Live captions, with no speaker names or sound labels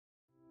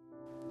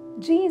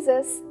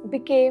Jesus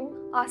became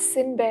our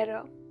sin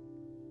bearer.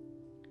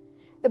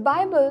 The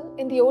Bible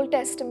in the Old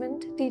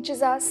Testament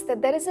teaches us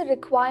that there is a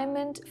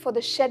requirement for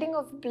the shedding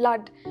of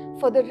blood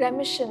for the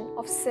remission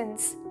of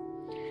sins.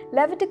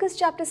 Leviticus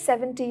chapter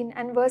 17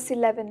 and verse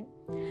 11.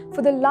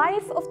 For the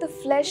life of the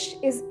flesh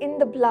is in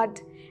the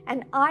blood,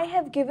 and I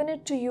have given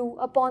it to you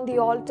upon the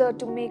altar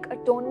to make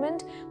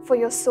atonement for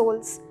your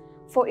souls.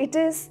 For it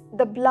is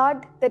the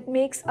blood that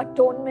makes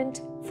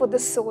atonement for the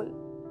soul.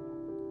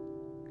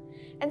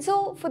 And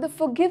so, for the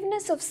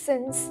forgiveness of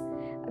sins,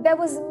 there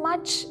was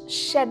much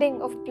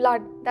shedding of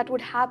blood that would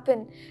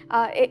happen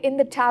in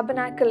the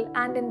tabernacle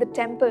and in the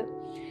temple.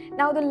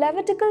 Now, the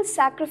Levitical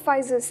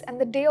sacrifices and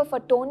the Day of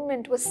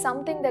Atonement was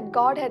something that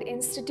God had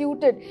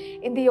instituted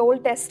in the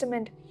Old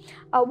Testament.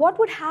 What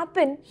would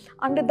happen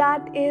under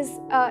that is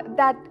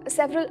that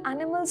several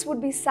animals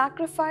would be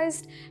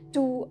sacrificed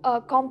to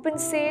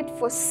compensate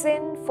for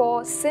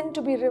sin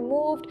to be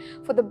removed,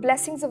 for the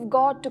blessings of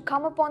God to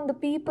come upon the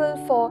people,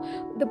 for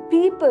the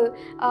people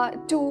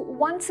to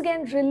once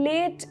again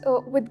relate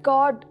with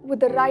God with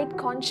the right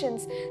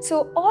conscience.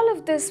 So all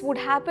of this would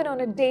happen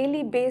on a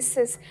daily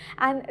basis,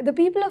 and the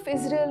people of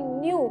Israel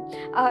knew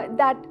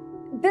that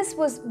this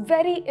was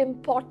very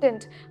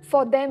important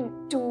for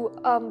them to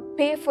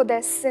pay for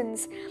their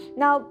sins.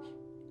 Now,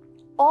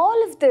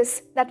 all of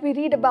this that we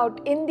read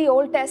about in the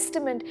Old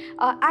Testament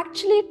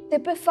actually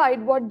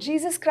typified what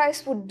Jesus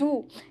Christ would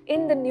do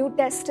in the New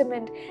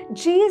Testament.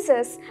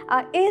 Jesus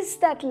is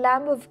that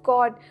Lamb of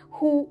God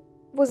who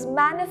was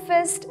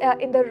manifest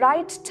in the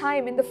right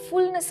time, in the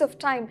fullness of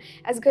time,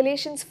 as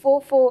Galatians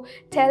 4:4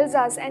 tells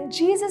us. And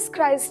Jesus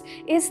Christ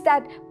is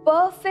that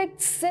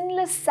perfect,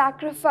 sinless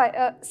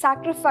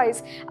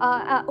sacrifice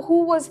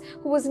who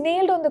was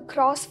nailed on the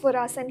cross for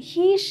us, and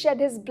He shed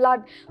His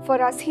blood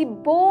for us. He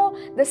bore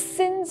the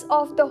sins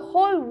of the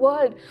whole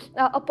world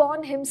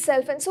upon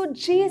Himself. And so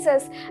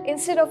Jesus,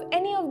 instead of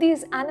any of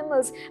these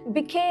animals,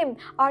 became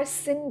our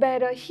sin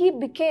bearer. He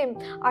became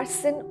our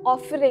sin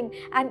offering,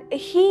 and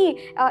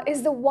He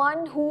is the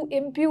one who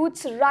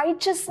imputes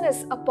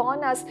righteousness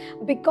upon us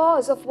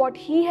because of what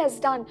He has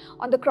done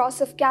on the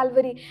cross of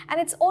Calvary. And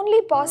it's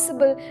only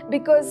possible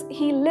because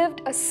He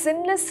lived a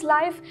sinless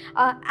life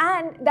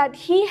and that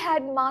He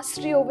had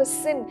mastery over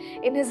sin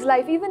in His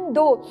life. Even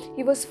though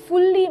He was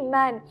fully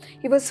man,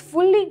 He was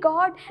fully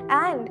God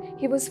and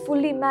He was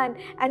fully man.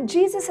 And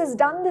Jesus has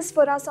done this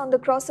for us on the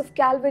cross of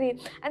Calvary.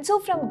 And so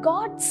from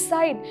God's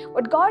side,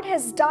 what God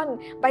has done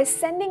by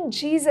sending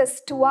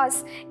Jesus to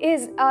us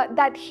is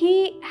that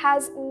He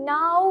has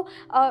now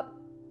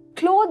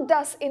clothed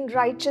us in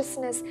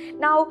righteousness.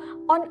 Now,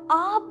 on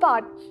our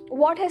part,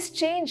 what has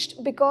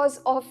changed because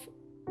of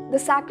the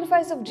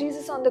sacrifice of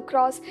Jesus on the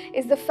cross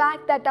is the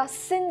fact that our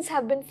sins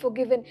have been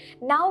forgiven.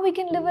 Now we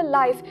can live a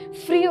life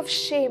free of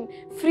shame,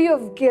 free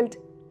of guilt.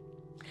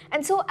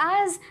 And so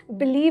as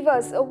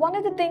believers, one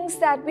of the things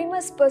that we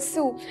must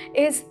pursue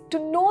is to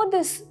know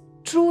this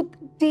truth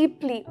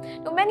deeply.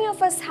 Now, many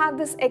of us have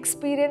this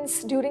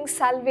experience during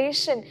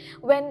salvation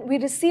when we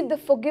receive the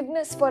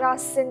forgiveness for our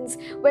sins,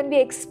 when we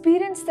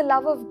experience the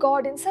love of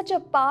God in such a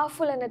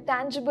powerful and a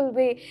tangible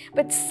way.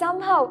 But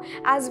somehow,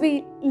 as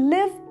we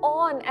live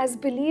on as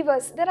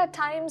believers, there are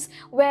times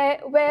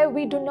where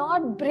we do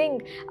not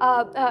bring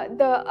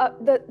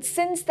the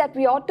sins that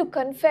we ought to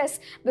confess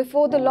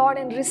before the Lord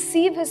and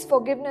receive His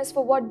forgiveness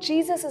for what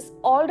Jesus has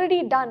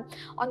already done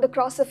on the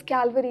cross of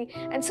Calvary.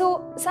 And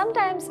so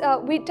sometimes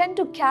we tend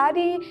to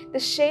carry the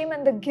shame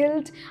and the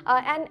guilt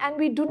and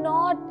we do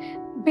not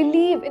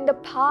believe in the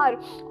power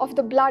of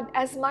the blood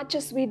as much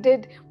as we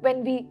did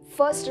when we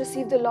first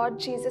received the Lord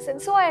Jesus.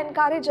 And so I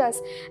encourage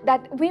us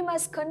that we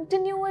must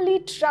continually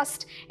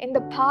trust in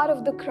the power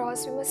of the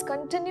cross. We must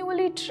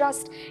continually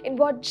trust in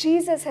what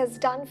Jesus has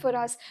done for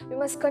us. We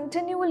must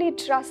continually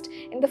trust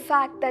in the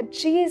fact that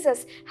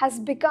Jesus has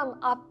become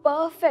our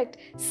perfect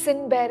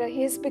sin bearer.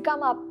 He has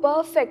become our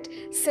perfect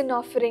sin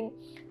offering.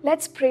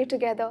 Let's pray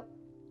together.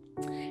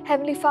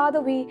 Heavenly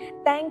Father, we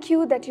thank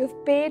You that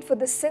You've paid for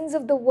the sins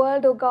of the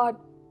world, O God,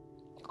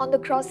 on the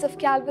cross of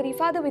Calvary.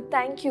 Father, we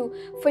thank You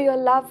for Your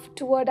love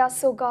toward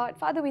us, O God.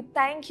 Father, we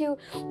thank You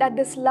that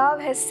this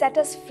love has set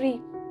us free.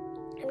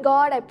 And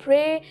God, I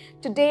pray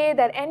today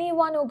that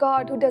anyone, oh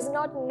God, who does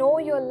not know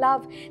Your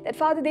love, that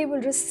Father, they will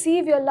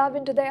receive Your love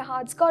into their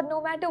hearts. God,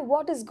 no matter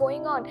what is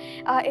going on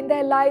in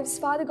their lives,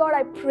 Father God,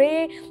 I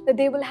pray that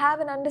they will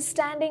have an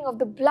understanding of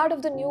the blood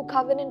of the new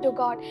covenant, oh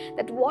God,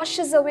 that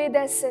washes away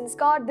their sins.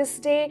 God, this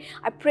day,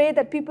 I pray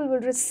that people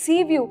will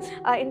receive You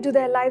into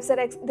their lives, that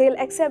they'll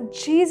accept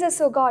Jesus,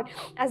 oh God,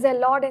 as their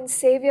Lord and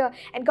Savior.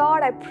 And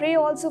God, I pray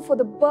also for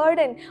the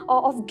burden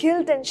of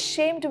guilt and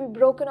shame to be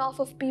broken off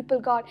of people,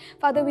 God.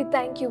 Father, we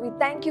thank You. We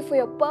thank You for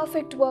Your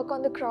perfect work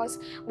on the cross.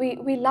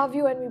 We love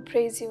You and we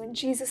praise You. In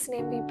Jesus'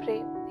 name we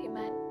pray.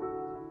 Amen.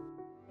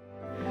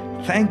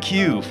 Thank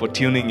you for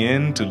tuning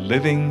in to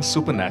Living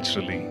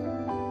Supernaturally.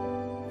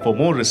 For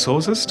more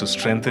resources to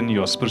strengthen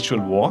your spiritual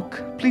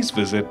walk, please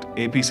visit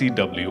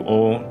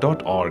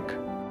apcwo.org.